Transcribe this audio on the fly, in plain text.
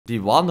the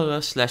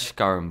Wanderer slash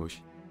Scaramouche,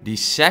 the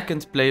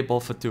second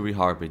playable Fatui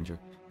Harbinger.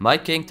 My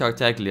King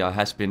Tartaglia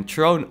has been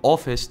thrown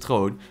off his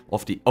throne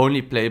of the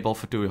only playable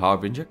Fatui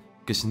Harbinger,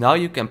 because now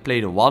you can play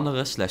the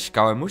Wanderer slash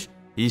Scaramouche.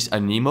 He's a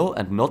Nemo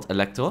and not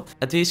Electro,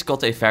 and he's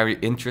got a very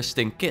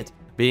interesting kit,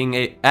 being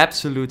a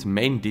absolute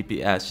main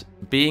DPS,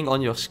 being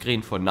on your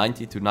screen for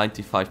 90 to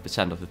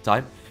 95% of the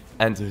time,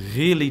 and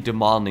really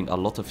demanding a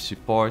lot of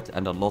support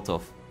and a lot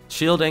of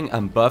shielding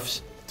and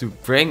buffs to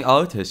bring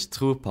out his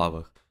true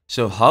power.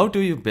 So how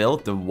do you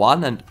build the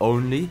one and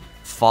only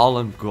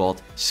fallen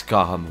god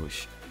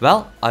Scaramouche?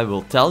 Well, I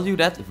will tell you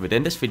that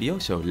within this video,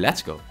 so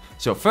let's go.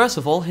 So first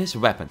of all, his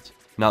weapons.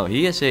 Now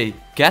he is a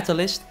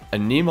Catalyst, a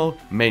Nemo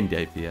main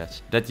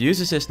DPS that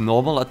uses his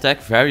normal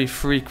attack very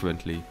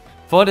frequently.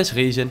 For this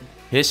reason,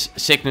 his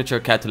signature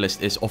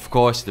Catalyst is of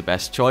course the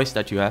best choice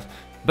that you have.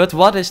 But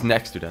what is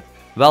next to that?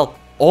 Well,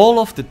 all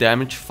of the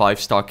damage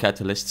 5-star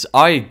Catalysts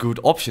are a good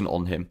option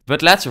on him,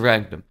 but let's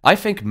rank them. I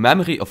think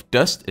Memory of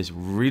Dust is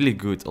really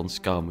good on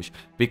Scaramouche,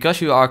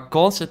 because you are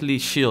constantly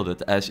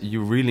shielded as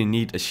you really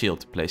need a shield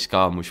to play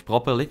Scaramouche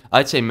properly.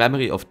 I'd say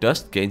Memory of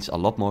Dust gains a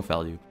lot more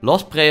value.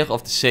 Lost Prayer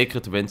of the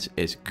Sacred Winds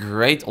is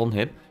great on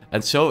him,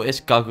 and so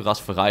is Kagura's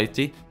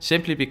Variety,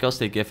 simply because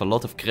they give a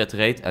lot of crit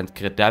rate and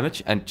crit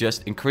damage and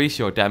just increase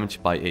your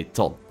damage by a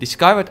ton. The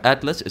Skyward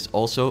Atlas is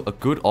also a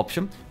good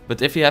option,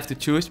 but if you have to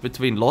choose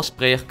between Lost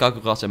Prayer,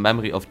 Kagura's and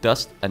Memory of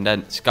Dust and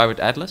then Skyward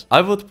Atlas, I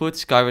would put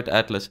Skyward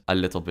Atlas a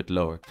little bit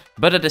lower.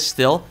 But it is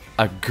still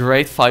a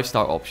great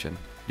 5-star option.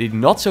 The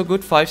not so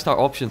good 5-star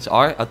options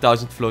are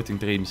 1000 Floating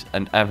Dreams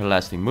and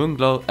Everlasting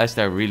Moonglow, as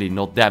they're really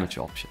not damage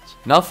options.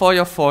 Now for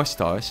your 4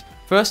 stars.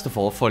 First of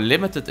all, for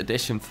limited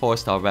edition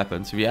 4-star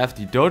weapons, we have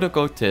the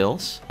Dodoco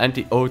Tails and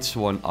the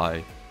Oathsworn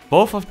Eye.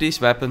 Both of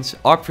these weapons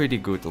are pretty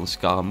good on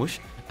Scaramouche,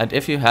 and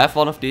if you have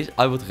one of these,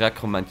 I would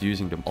recommend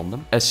using them on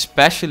them.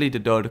 Especially the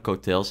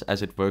Dodoco Tails,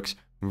 as it works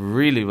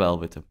really well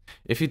with them.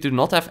 If you do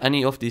not have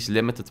any of these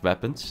limited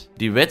weapons,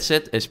 the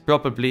Witsit is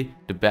probably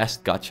the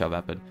best gacha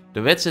weapon. The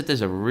Witsit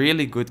is a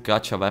really good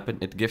gacha weapon.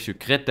 It gives you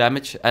crit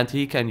damage and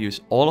he can use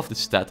all of the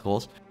stat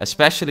rolls,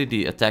 especially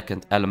the attack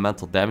and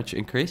elemental damage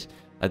increase.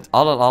 And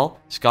all in all,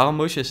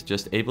 Scaramouche is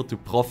just able to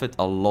profit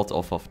a lot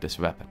off of this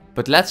weapon.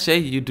 But let's say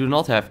you do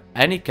not have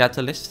any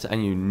catalysts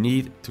and you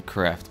need to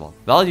craft one.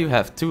 Well, you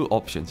have 2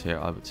 options here,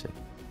 I would say.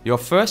 Your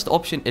first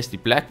option is the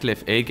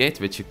Blackcliff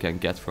Agate, which you can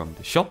get from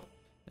the shop.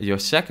 Your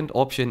second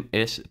option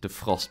is the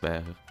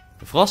Frostbearer.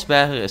 The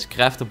Frostbearer is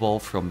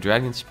craftable from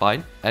Dragon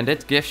Spine, and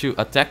it gives you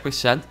attack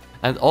percent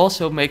and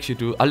also makes you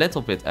do a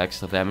little bit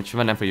extra damage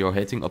whenever you're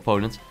hitting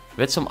opponents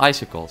with some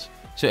icicles.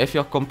 So if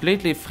you're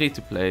completely free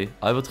to play,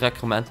 I would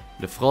recommend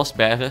the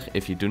Frostbearer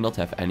if you do not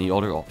have any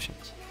other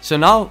options. So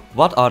now,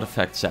 what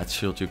artifact sets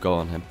should you go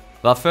on him?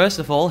 Well, first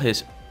of all,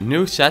 his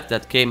new set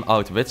that came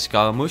out with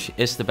Scaramouche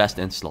is the best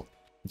in slot.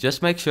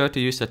 Just make sure to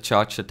use the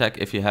charged attack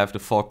if you have the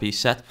 4-piece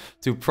set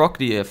to proc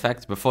the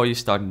effect before you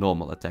start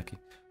normal attacking.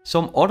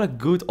 Some other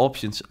good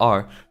options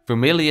are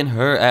Vermilion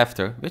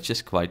Hereafter, which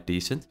is quite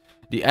decent,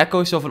 the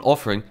Echoes of an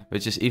Offering,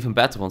 which is even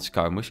better on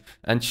Scaramouche,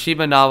 and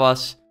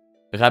Shimenawa's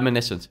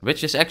Reminiscence,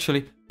 which is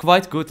actually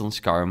quite good on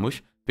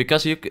Scaramouche,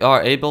 because you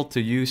are able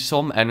to use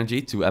some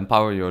energy to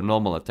empower your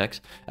normal attacks,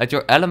 and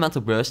your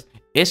Elemental Burst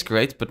is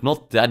great but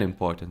not that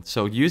important,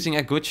 so using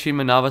a good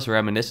Shimenawa's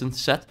Reminiscence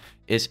set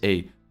is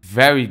a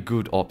very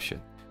good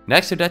option.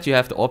 Next to that, you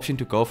have the option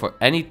to go for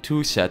any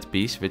 2-set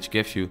piece, which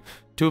gives you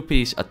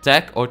 2-piece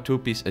attack or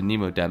 2-piece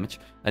anemo damage,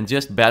 and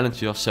just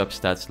balance your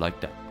substats like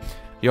that.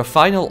 Your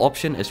final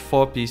option is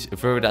 4-piece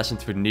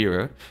Viridescent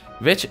Veneerer,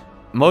 which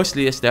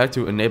mostly is there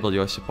to enable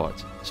your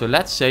support. So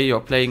let's say you're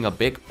playing a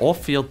big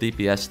off-field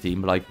DPS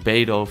team like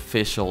Beidou,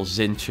 Fischl,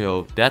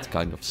 Zincho, that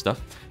kind of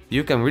stuff.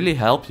 You can really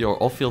help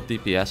your off-field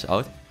DPS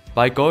out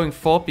by going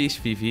 4-piece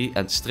VV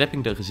and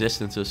stripping the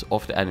resistances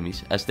of the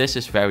enemies, as this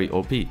is very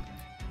OP.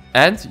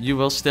 And you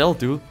will still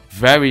do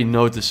very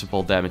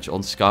noticeable damage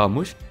on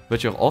Scaramouche,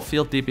 but your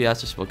off-field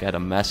DPSs will get a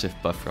massive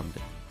buff from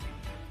it.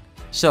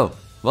 So,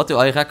 what do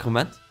I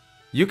recommend?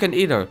 You can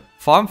either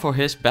farm for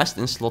his best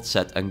in slot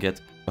set and get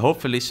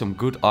hopefully some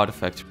good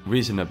artifacts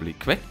reasonably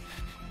quick.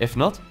 If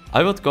not,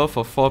 I would go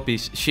for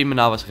 4-piece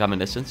Shimenawa's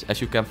Reminiscence,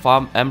 as you can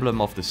farm Emblem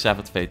of the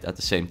Seventh Fate at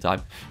the same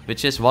time,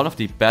 which is one of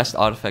the best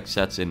artifact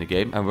sets in the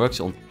game and works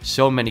on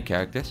so many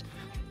characters.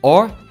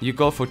 Or you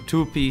go for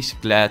 2-piece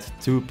Glad,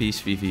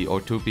 2-piece VV,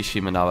 or 2-piece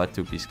Shimenawa,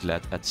 2-piece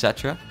Glad,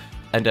 etc.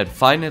 And then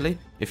finally,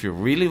 if you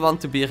really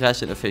want to be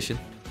resin efficient,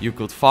 you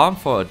could farm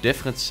for a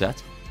different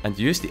set and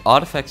use the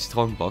Artifact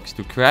Strongbox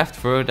to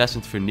craft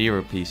Viridescent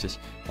Veneerer pieces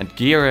and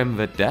gear him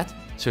with that,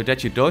 so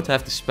that you don't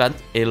have to spend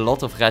a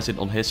lot of resin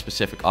on his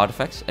specific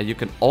artifacts, and you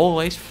can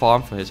always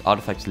farm for his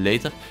artifacts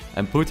later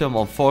and put them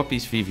on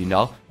 4-piece VV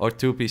now or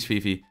 2-piece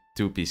VV,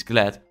 2-piece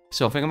Glad,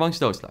 something amongst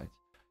those lines.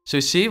 So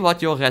see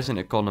what your resin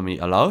economy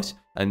allows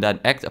and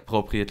then act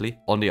appropriately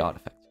on the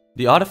artifact.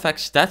 The artifact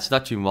stats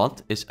that you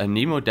want is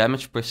anemo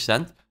damage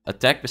percent,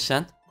 attack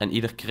percent, and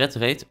either crit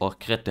rate or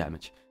crit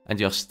damage. And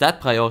your stat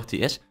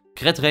priority is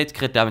crit rate,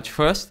 crit damage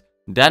first,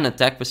 then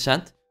attack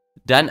percent,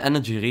 then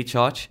energy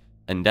recharge,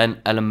 and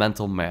then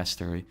elemental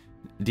mastery.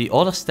 The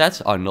other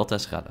stats are not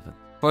as relevant.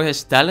 For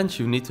his talents,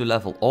 you need to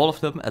level all of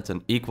them at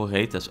an equal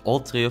rate, as all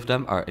 3 of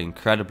them are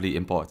incredibly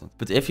important.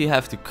 But if you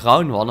have to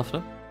crown one of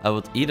them, I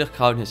would either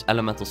crown his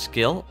elemental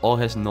skill or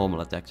his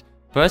normal attacks.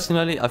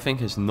 Personally, I think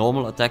his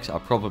normal attacks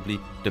are probably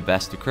the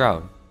best to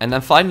crown. And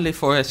then finally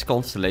for his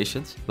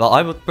constellations, well,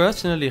 I would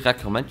personally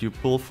recommend you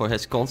pull for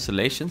his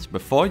constellations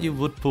before you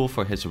would pull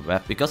for his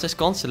web, because his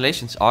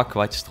constellations are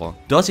quite strong.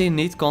 Does he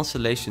need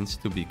constellations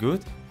to be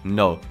good?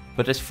 No,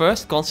 but his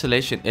first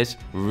constellation is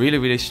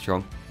really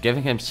strong,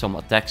 giving him some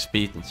attack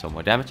speed and some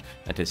more damage,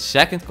 and his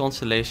second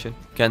constellation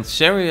can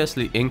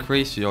seriously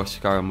increase your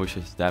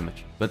Scaramouche's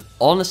damage. But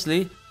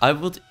honestly, I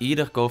would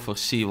either go for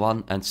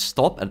C1 and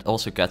stop and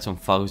also get some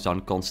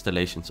Faruzan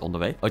constellations on the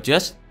way, or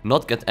just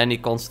not get any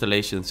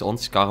constellations on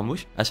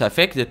Scaramouche, as I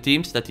think the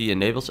teams that he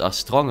enables are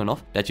strong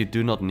enough that you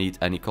do not need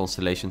any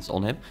constellations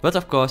on him. But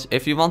of course,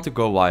 if you want to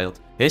go wild,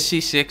 his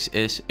C6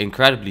 is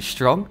incredibly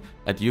strong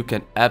and you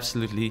can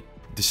absolutely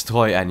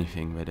destroy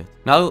anything with it.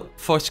 Now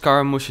for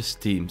Scaramouche's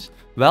teams.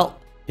 Well,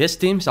 his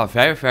teams are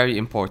very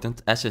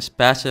important, as his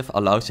passive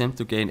allows him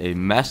to gain a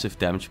massive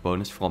damage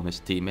bonus from his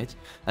teammates,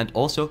 and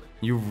also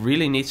you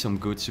really need some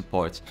good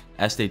supports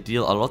as they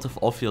deal a lot of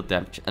off-field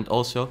damage, and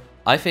also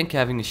I think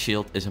having a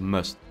shield is a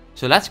must.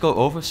 So let's go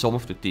over some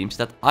of the teams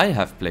that I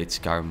have played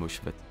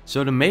Scaramouche with.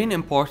 So the main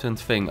important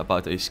thing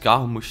about a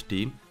Scaramouche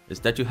team is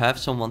that you have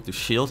someone to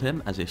shield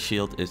him, as a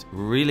shield is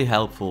really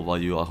helpful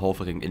while you are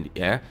hovering in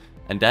the air.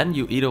 And then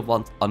you either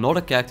want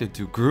another character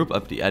to group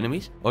up the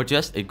enemies, or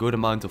just a good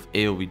amount of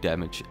AoE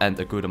damage and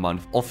a good amount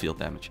of off-field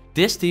damage.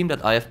 This team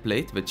that I have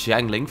played with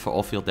Xiangling for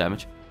off-field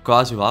damage,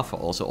 Kazuha for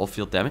also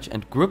off-field damage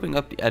and grouping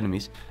up the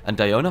enemies, and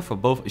Diona for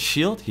both a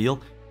shield,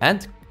 heal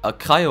and a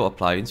cryo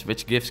appliance,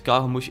 which gives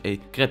Scaramouche a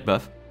crit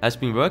buff, has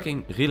been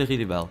working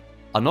really well.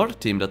 Another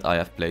team that I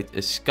have played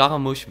is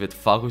Scaramouche with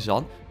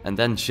Faruzan and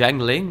then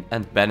Xiangling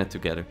and Bennett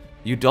together.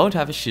 You don't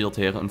have a shield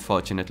here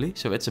unfortunately,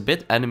 so it's a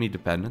bit enemy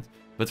dependent.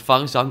 But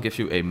Faruzan gives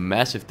you a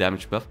massive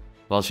damage buff,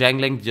 while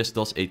Xiangling just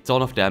does a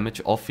ton of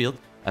damage off field,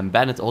 and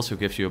Bennett also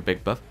gives you a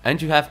big buff,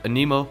 and you have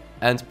Anemo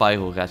and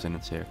Pyro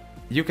Resonance here.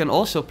 You can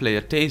also play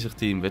a Taser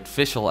team with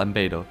Fischl and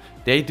Beidou.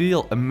 They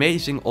deal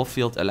amazing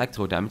off-field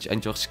electro damage,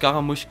 and your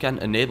Scaramouche can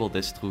enable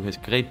this through his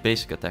great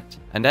basic attacks.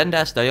 And then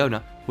there's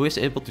Diona, who is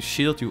able to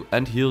shield you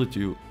and heal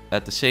you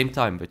at the same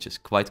time, which is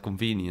quite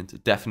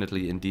convenient,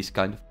 definitely in these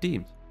kind of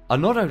teams.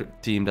 Another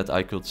team that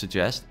I could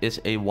suggest is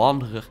a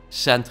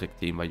Wanderer-centric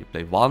team, where you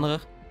play Wanderer,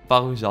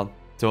 Faruzan,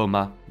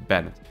 Thoma,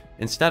 Bennett.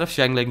 Instead of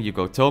Xiangling, you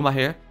go Thoma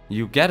here.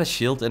 You get a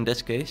shield in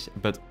this case,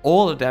 but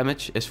all the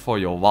damage is for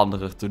your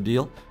Wanderer to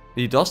deal.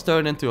 He does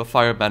turn into a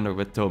Firebender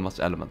with Thoma's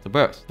Elemental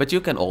Burst. But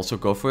you can also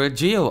go for a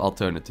Geo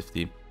alternative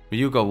team, where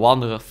you go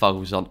Wanderer,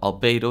 Faruzan,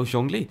 Albedo,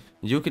 Zhongli.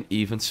 You can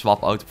even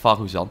swap out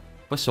Faruzan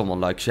for someone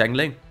like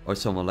Xiangling or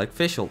someone like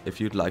Fischl if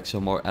you'd like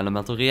some more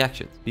elemental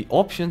reactions. The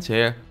options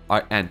here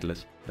are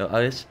endless.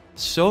 There is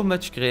so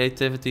much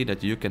creativity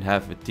that you can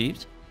have with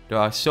teams. There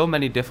are so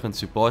many different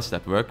supports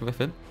that work with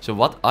him. So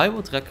what I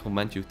would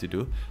recommend you to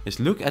do is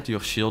look at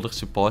your shielder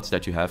supports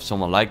that you have.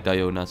 Someone like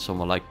Diona,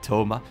 someone like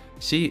Thoma.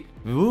 See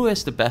who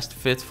is the best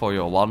fit for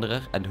your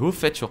Wanderer and who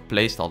fits your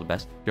playstyle the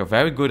best. If you're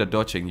very good at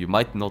dodging, you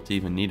might not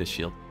even need a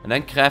shield. And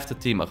then craft a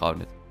team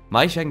around it.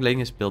 My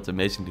Xiangling is built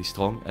amazingly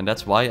strong, and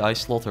that's why I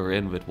slot her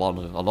in with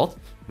Wanderer a lot.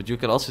 But you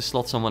can also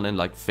slot someone in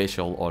like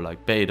Fischl or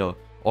like Beidou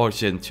or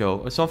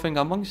Xinqiu or something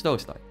amongst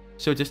those types.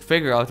 So just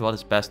figure out what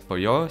is best for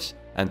yours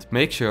and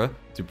make sure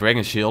to bring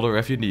a shielder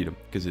if you need him,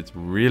 because it's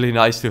really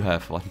nice to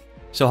have one.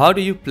 So how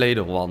do you play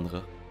the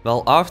Wanderer?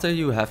 Well, after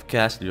you have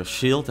cast your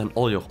shield and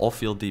all your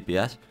off-field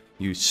DPS,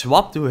 you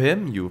swap to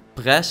him, you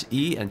press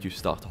E and you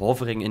start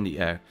hovering in the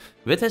air.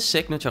 With his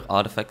signature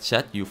artifact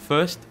set, you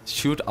first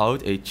shoot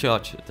out a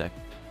charge attack.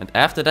 And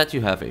after that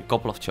you have a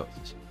couple of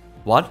choices.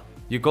 1.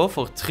 You go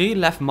for 3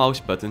 left mouse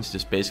buttons,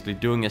 just basically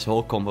doing his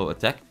whole combo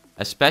attack,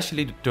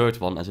 especially the third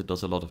one as it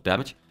does a lot of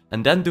damage,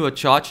 and then do a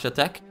charged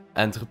attack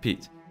and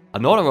repeat.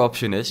 Another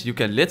option is you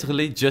can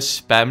literally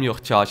just spam your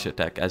charged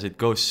attack, as it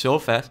goes so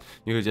fast.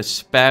 You can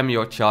just spam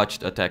your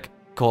charged attack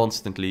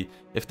constantly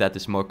if that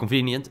is more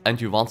convenient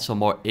and you want some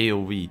more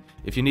AoE.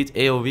 If you need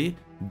AoE,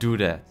 do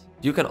that.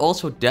 You can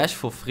also dash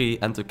for free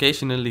and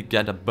occasionally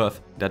get a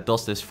buff that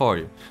does this for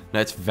you. Now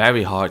it's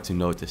very hard to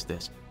notice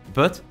this,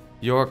 but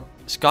your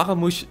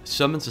Scaramouche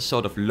summons a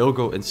sort of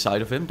logo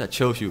inside of him that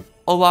shows you,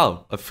 oh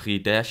wow, a free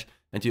dash,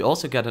 and you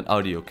also get an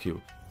audio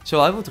cue. So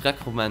I would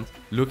recommend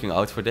looking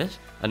out for this,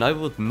 and I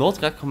would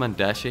not recommend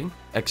dashing,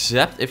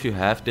 except if you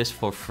have this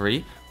for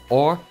free,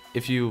 or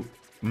if you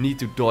need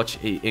to dodge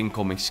a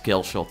incoming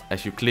skill shot,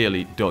 as you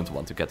clearly don't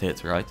want to get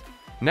hit, right?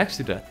 Next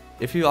to that,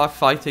 if you are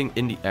fighting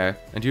in the air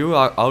and you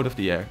are out of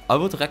the air, I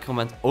would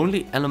recommend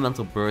only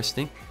elemental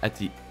bursting at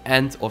the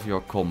end of your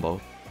combo.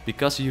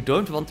 Because you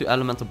don't want to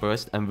elemental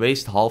burst and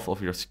waste half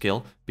of your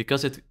skill,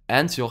 because it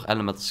ends your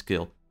elemental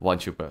skill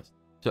once you burst.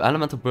 So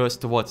elemental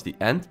burst towards the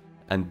end,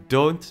 and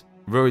don't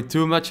worry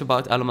too much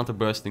about elemental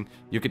bursting.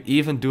 You can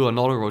even do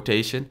another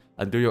rotation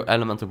and do your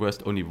elemental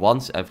burst only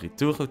once every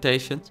 2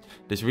 rotations.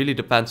 This really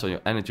depends on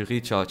your energy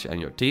recharge and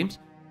your teams.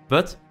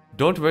 But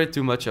Don't worry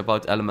too much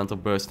about elemental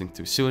bursting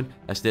too soon,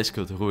 as this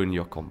could ruin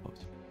your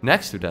combos.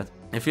 Next to that,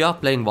 if you are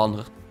playing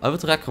Wanderer, I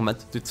would recommend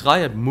to try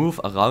and move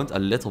around a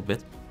little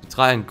bit, to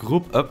try and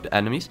group up the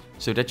enemies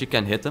so that you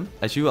can hit them,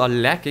 as you are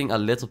lacking a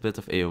little bit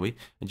of AoE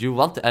and you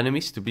want the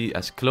enemies to be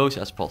as close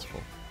as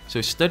possible.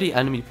 So study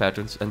enemy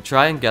patterns and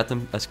try and get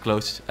them as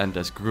close and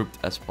as grouped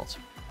as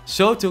possible.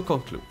 So to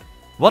conclude,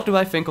 what do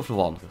I think of the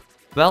Wanderer?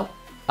 Well,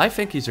 I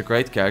think he's a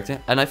great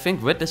character, and I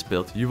think with this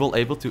build you will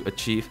able to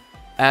achieve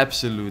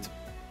absolute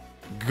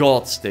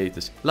god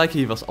status, like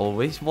he was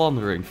always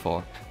wondering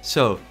for.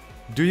 So,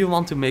 do you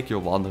want to make your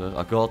Wanderer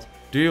a god?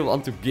 Do you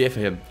want to give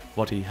him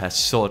what he has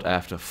sought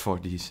after for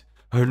these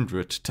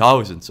hundreds,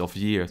 thousands of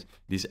years,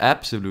 these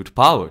absolute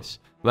powers?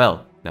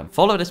 Well, then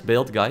follow this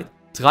build guide,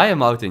 try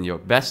him out in your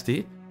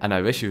bestie, and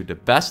I wish you the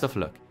best of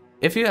luck.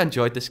 If you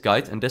enjoyed this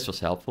guide and this was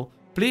helpful,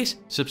 please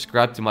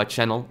subscribe to my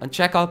channel and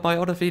check out my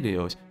other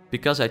videos,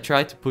 because I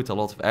try to put a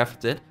lot of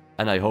effort in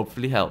and I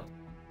hopefully help.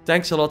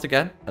 Thanks a lot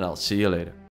again, and I'll see you later.